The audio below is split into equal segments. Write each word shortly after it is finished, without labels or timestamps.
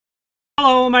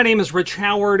Hello, my name is Rich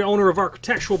Howard, owner of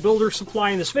Architectural Builder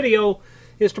Supply. In this video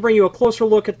is to bring you a closer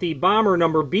look at the Bommer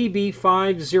number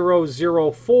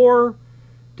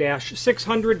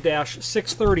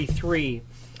BB5004-600-633.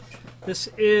 This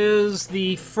is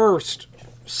the first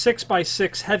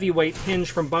 6x6 heavyweight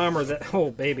hinge from Bommer that, oh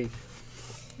baby,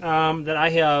 that I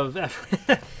have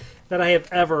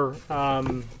ever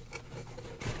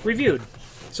reviewed.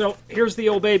 So here's the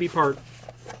old baby part.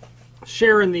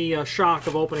 Sharing the shock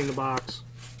of opening the box.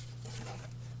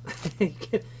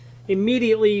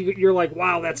 Immediately you're like,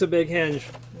 wow, that's a big hinge.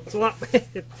 It's a lot.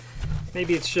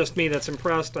 Maybe it's just me that's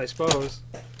impressed, I suppose.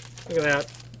 Look at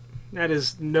that. That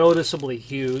is noticeably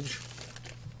huge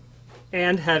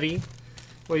and heavy.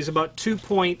 Weighs about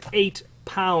 2.8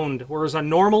 pounds, whereas a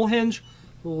normal hinge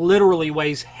literally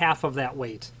weighs half of that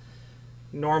weight.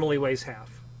 Normally weighs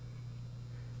half.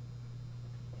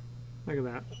 Look at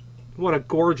that. What a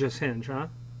gorgeous hinge, huh?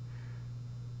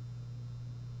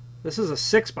 This is a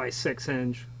 6x6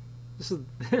 hinge.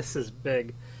 This is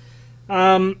big.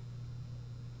 First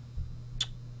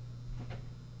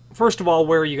of all,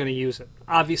 where are you going to use it?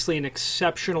 Obviously, an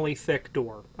exceptionally thick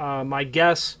door. My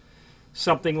guess,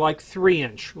 something like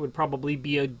 3-inch would probably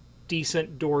be a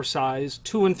decent door size.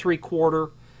 2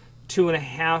 3/4,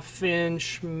 2.5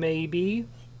 inch, maybe.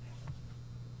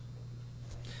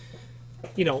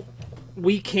 You know,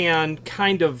 we can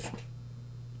kind of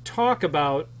talk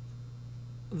about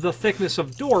the thickness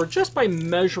of door just by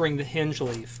measuring the hinge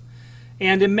leaf.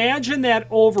 And imagine that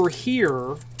over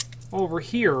here, I want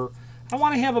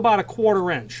to have about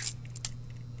 1/4 inch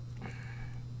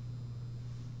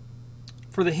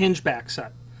for the hinge back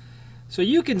set. So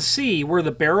you can see where the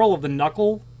barrel of the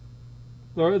knuckle,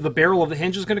 or the barrel of the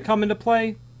hinge is going to come into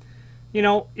play. You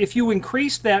know, if you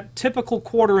increase that typical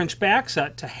 1/4 inch back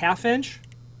set to 1/2 inch,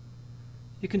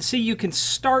 you can see you can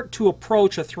start to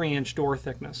approach a 3-inch door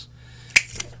thickness.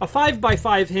 A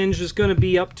 5x5 hinge is going to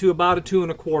be up to about a 2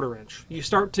 1/4 inch. You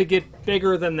start to get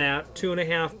bigger than that,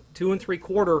 2.5, 2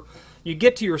 3/4. You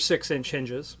get to your 6-inch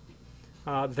hinges.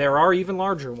 There are even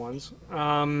larger ones.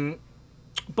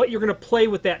 But you're going to play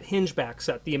with that hinge back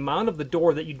set, the amount of the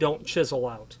door that you don't chisel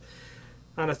out.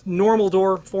 On a normal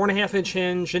door, 4.5 inch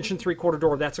hinge, 1 3/4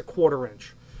 door, that's a 1/4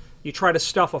 inch. You try to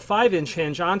stuff a 5-inch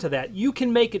hinge onto that, you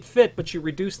can make it fit, but you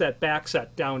reduce that back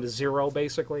set down to 0,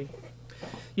 basically.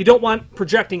 You don't want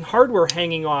projecting hardware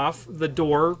hanging off the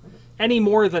door any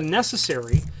more than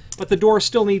necessary, but the door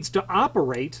still needs to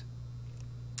operate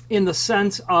in the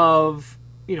sense of,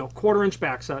 you know, 1/4 inch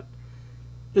back set.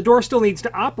 The door still needs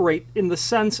to operate in the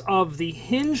sense of the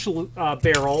hinge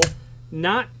barrel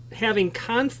not having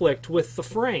conflict with the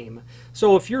frame.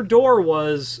 So if your door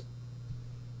was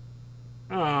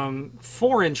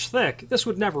 4-inch thick, this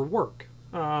would never work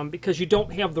because you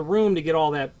don't have the room to get all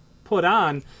that put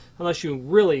on unless you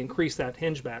really increase that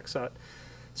hinge back set.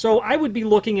 So I would be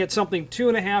looking at something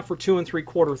 2.5 or 2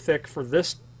 3/4 thick for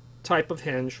this type of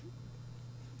hinge.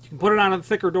 You can put it on a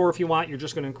thicker door if you want. You're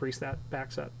just going to increase that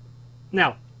back set.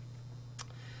 Now,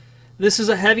 this is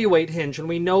a heavyweight hinge, and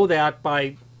we know that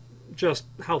by just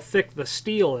how thick the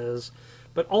steel is,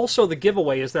 but also the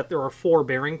giveaway is that there are 4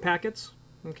 bearing packets.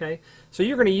 Okay, so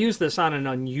you're going to use this on an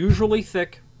unusually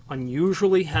thick,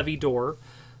 unusually heavy door.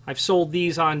 I've sold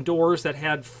these on doors that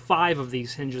had 5 of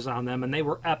these hinges on them, and they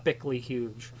were epically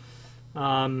huge.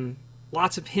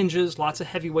 Lots of hinges, lots of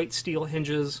heavyweight steel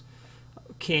hinges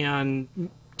can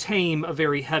tame a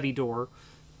very heavy door.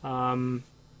 And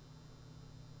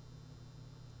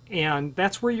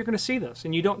that's where you're going to see this,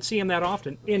 and you don't see them that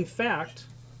often. In fact,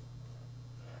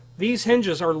 these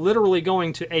hinges are literally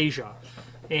going to Asia,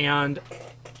 and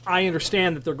I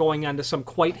understand that they're going onto some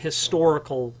quite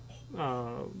historical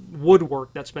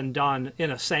woodwork that's been done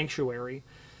in a sanctuary,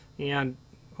 and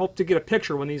hope to get a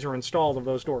picture when these are installed of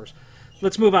those doors.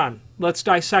 Let's move on. Let's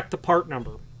dissect the part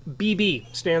number. BB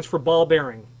stands for ball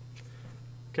bearing.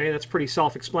 Okay, that's pretty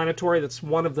self-explanatory. That's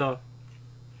one of the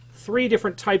 3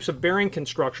 different types of bearing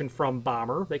construction from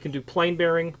Bommer. They can do plain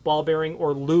bearing, ball bearing,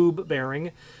 or lube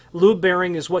bearing. Lube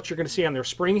bearing is what you're going to see on their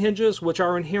spring hinges, which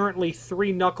are inherently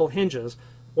 3-knuckle hinges,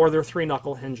 or they're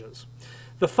 3-knuckle hinges.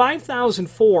 The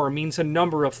 5004 means a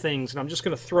number of things, and I'm just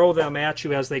going to throw them at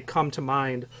you as they come to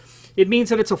mind. It means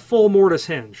that it's a full mortise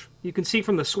hinge. You can see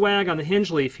from the swag on the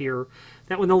hinge leaf here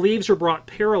that when the leaves are brought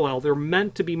parallel, they're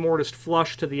meant to be mortised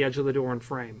flush to the edge of the door and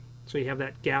frame. So you have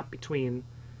that gap between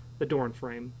the door and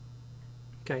frame.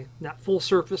 Okay, not full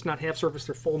surface, not half surface,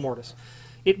 they're full mortise.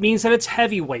 It means that it's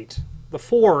heavyweight. The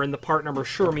 4 in the part number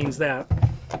sure means that.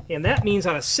 And that means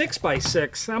on a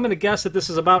 6x6, I'm going to guess that this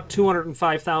is about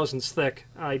 205 thousandths thick.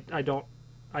 I don't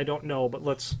know, but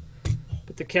let's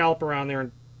put the caliper on there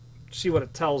and see what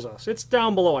it tells us. It's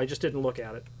down below. I just didn't look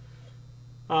at it.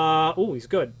 Oh, he's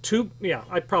good. Yeah,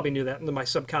 I probably knew that into my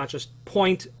subconscious.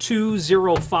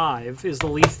 0.205 is the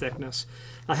leaf thickness.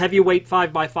 A heavyweight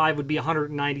 5x5 would be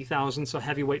 190 thousandths. So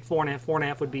heavyweight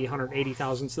 4.5 would be 180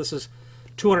 thousandths. This is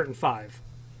 205.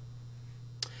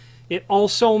 It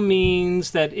also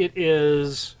means that it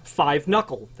is 5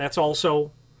 knuckle. That's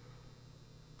also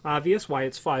obvious why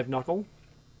it's 5 knuckle.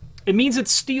 It means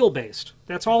it's steel based.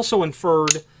 That's also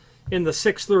inferred in the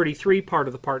 633 part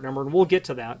of the part number, and we'll get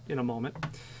to that in a moment.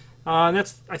 And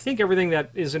that's, I think, everything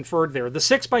that is inferred there. The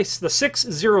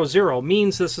 600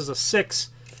 means this is a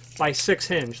 6x6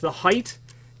 hinge. The height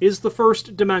is the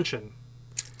first dimension.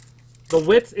 The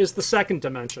width is the second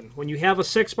dimension. When you have a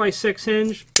 6x6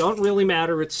 hinge, don't really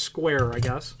matter, it's square, I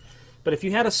guess. But if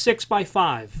you had a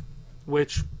 6x5,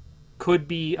 which could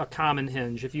be a common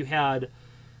hinge, if you had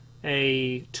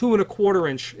a 2¼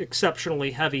 inch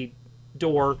exceptionally heavy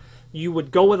door, you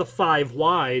would go with a 5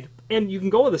 wide, and you can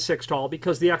go with a 6 tall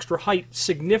because the extra height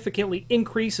significantly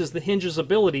increases the hinge's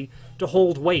ability to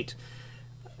hold weight.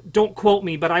 Don't quote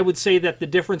me, but I would say that the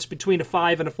difference between a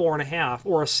 5 and a 4.5,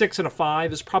 or a 6 and a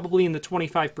 5, is probably in the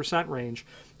 25% range,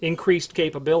 increased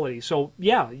capability. So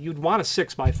yeah, you'd want a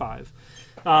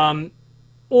 6x5.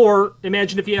 Or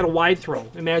imagine if you had a wide throw.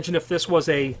 Imagine if this was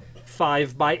a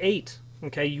 5x8.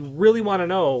 Okay, you really want to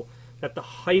know that the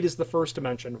height is the first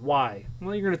dimension. Why?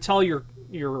 Well, you're going to tell your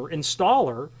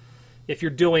installer, if you're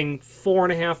doing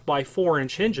 4.5 by 4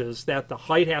 inch hinges, that the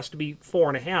height has to be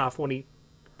 4.5 when he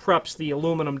preps the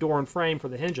aluminum door and frame for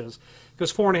the hinges,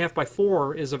 because 4.5 by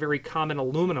 4 is a very common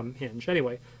aluminum hinge.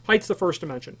 Anyway, height's the first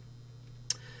dimension.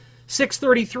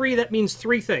 633, that means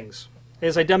 3 things.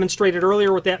 As I demonstrated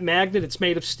earlier with that magnet, it's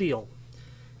made of steel.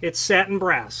 It's satin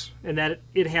brass, and that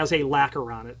it has a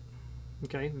lacquer on it.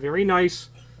 Okay, very nice,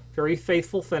 very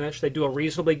faithful finish. They do a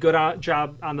reasonably good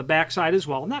job on the backside as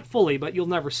well. Not fully, but you'll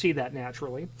never see that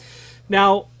naturally.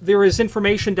 Now, there is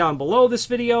information down below this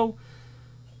video.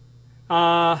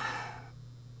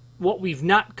 What we've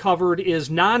not covered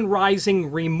is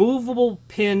non-rising removable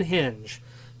pin hinge.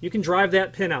 You can drive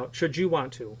that pin out should you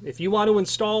want to. If you want to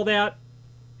install that,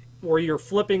 or you're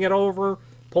flipping it over,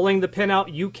 pulling the pin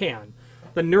out, you can.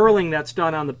 The knurling that's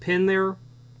done on the pin there,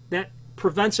 that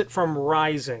prevents it from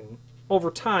rising.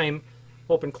 Over time,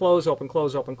 open, close, open,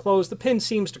 close, open, close, the pin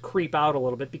seems to creep out a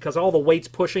little bit because all the weight's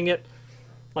pushing it,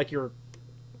 like you're,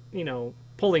 you know,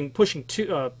 pushing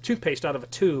toothpaste out of a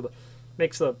tube,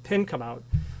 makes the pin come out.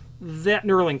 That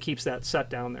knurling keeps that set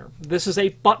down there. This is a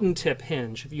button tip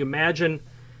hinge. If you imagine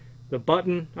the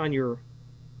button on your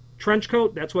trench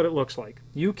coat, that's what it looks like.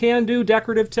 You can do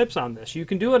decorative tips on this. You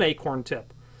can do an acorn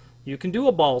tip. You can do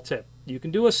a ball tip. You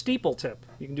can do a steeple tip.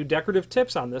 You can do decorative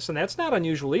tips on this, and that's not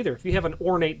unusual either. If you have an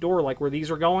ornate door like where these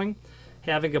are going,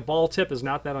 having a ball tip is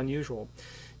not that unusual.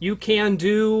 You can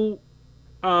do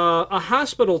a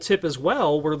hospital tip as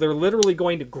well, where they're literally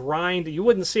going to grind. You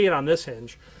wouldn't see it on this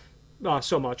hinge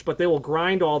so much, but they will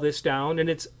grind all this down, and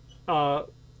it's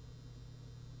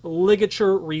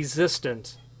ligature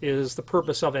resistant is the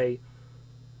purpose of a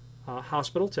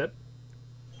hospital tip.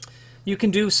 You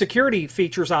can do security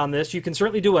features on this. You can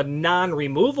certainly do a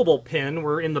non-removable pin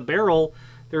where in the barrel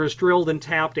there is drilled and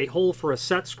tapped a hole for a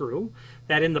set screw.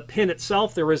 That in the pin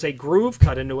itself there is a groove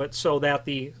cut into it so that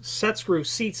the set screw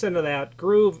seats into that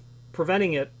groove,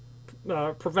 preventing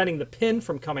the pin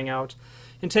from coming out.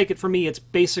 And take it from me, it's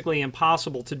basically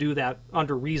impossible to do that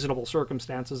under reasonable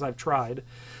circumstances. I've tried.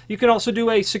 You can also do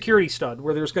a security stud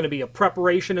where there's going to be a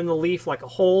preparation in the leaf like a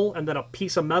hole and then a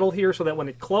piece of metal here so that when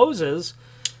it closes,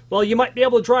 well, you might be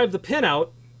able to drive the pin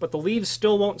out, but the leaves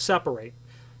still won't separate.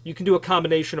 You can do a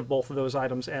combination of both of those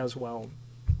items as well.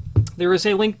 There is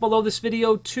a link below this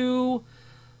video to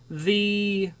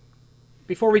the,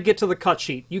 before we get to the cut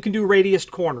sheet, you can do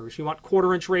radiused corners. You want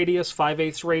 1/4 inch radius,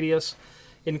 5/8 radius.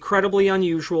 Incredibly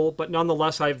unusual, but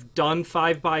nonetheless, I've done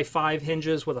 5x5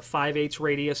 hinges with a 5/8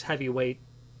 radius heavyweight.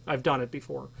 I've done it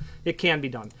before. It can be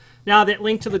done. Now, that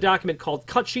link to the document called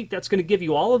Cut Sheet, that's going to give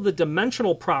you all of the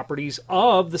dimensional properties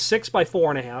of the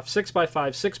 6x4.5,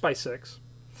 6x5, 6x6.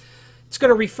 It's going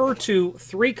to refer to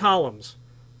 3 columns.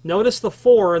 Notice the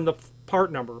 4 in the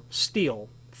part number, steel.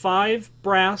 5,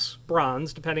 brass,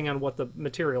 bronze, depending on what the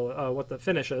material, what the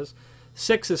finish is.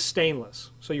 6 is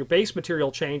stainless. So your base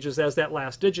material changes as that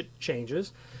last digit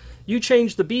changes. You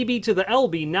change the BB to the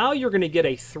LB, now you're going to get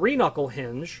a 3-knuckle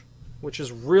hinge, which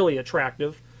is really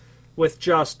attractive, with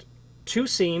just 2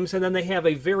 seams, and then they have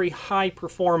a very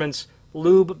high-performance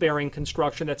lube-bearing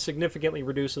construction that significantly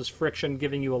reduces friction,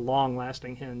 giving you a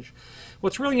long-lasting hinge.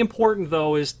 What's really important,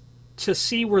 though, is to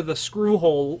see where the screw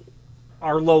hole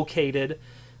are located.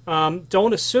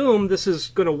 Don't assume this is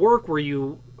going to work where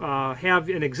you have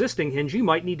an existing hinge. You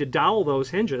might need to dowel those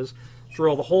hinges,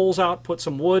 drill the holes out, put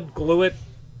some wood, glue it,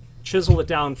 chisel it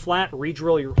down flat,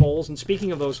 re-drill your holes. And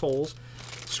speaking of those holes,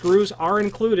 screws are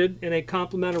included in a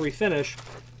complimentary finish.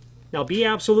 Now be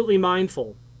absolutely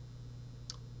mindful.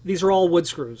 These are all wood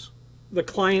screws. The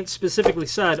client specifically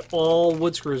said all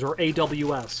wood screws, or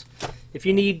AWS. If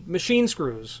you need machine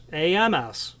screws,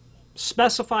 AMS,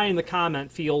 specify in the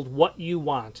comment field what you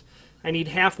want. I need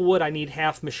half wood, I need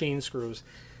half machine screws.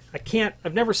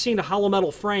 I've never seen a hollow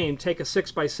metal frame take a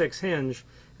 6x6 hinge,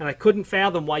 and I couldn't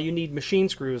fathom why you need machine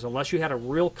screws unless you had a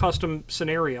real custom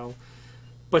scenario.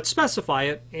 But specify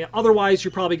it, otherwise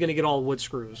you're probably going to get all wood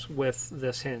screws with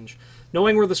this hinge.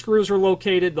 Knowing where the screws are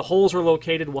located, the holes are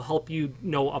located, will help you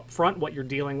know up front what you're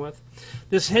dealing with.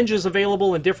 This hinge is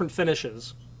available in different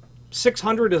finishes.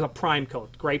 600 is a prime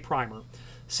coat, gray primer.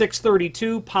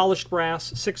 632 polished brass,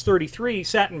 633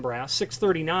 satin brass,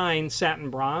 639 satin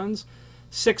bronze,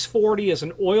 640 is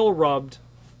an oil rubbed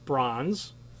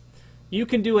bronze. You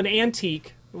can do an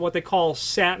antique, what they call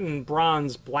satin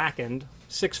bronze blackened,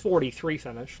 643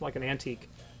 finish, like an antique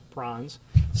bronze.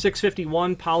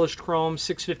 651 polished chrome,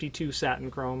 652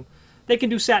 satin chrome. They can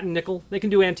do satin nickel, they can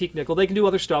do antique nickel, they can do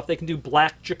other stuff, they can do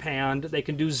black japanned, they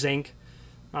can do zinc.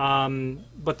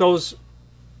 But those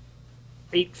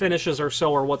 8 finishes or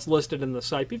so are what's listed in the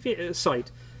site. If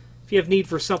you have need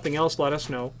for something else, let us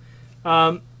know.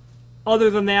 Other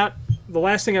than that, the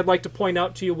last thing I'd like to point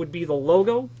out to you would be the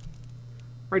logo.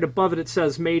 Right above it, it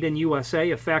says Made in USA,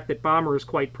 a fact that Bommer is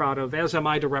quite proud of, as am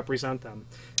I to represent them.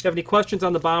 If you have any questions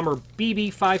on the Bommer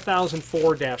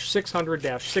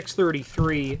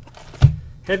BB5004-600-633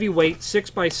 heavyweight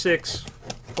 6x6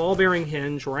 ball bearing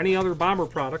hinge or any other Bommer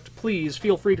product, please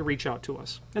feel free to reach out to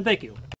us. And thank you.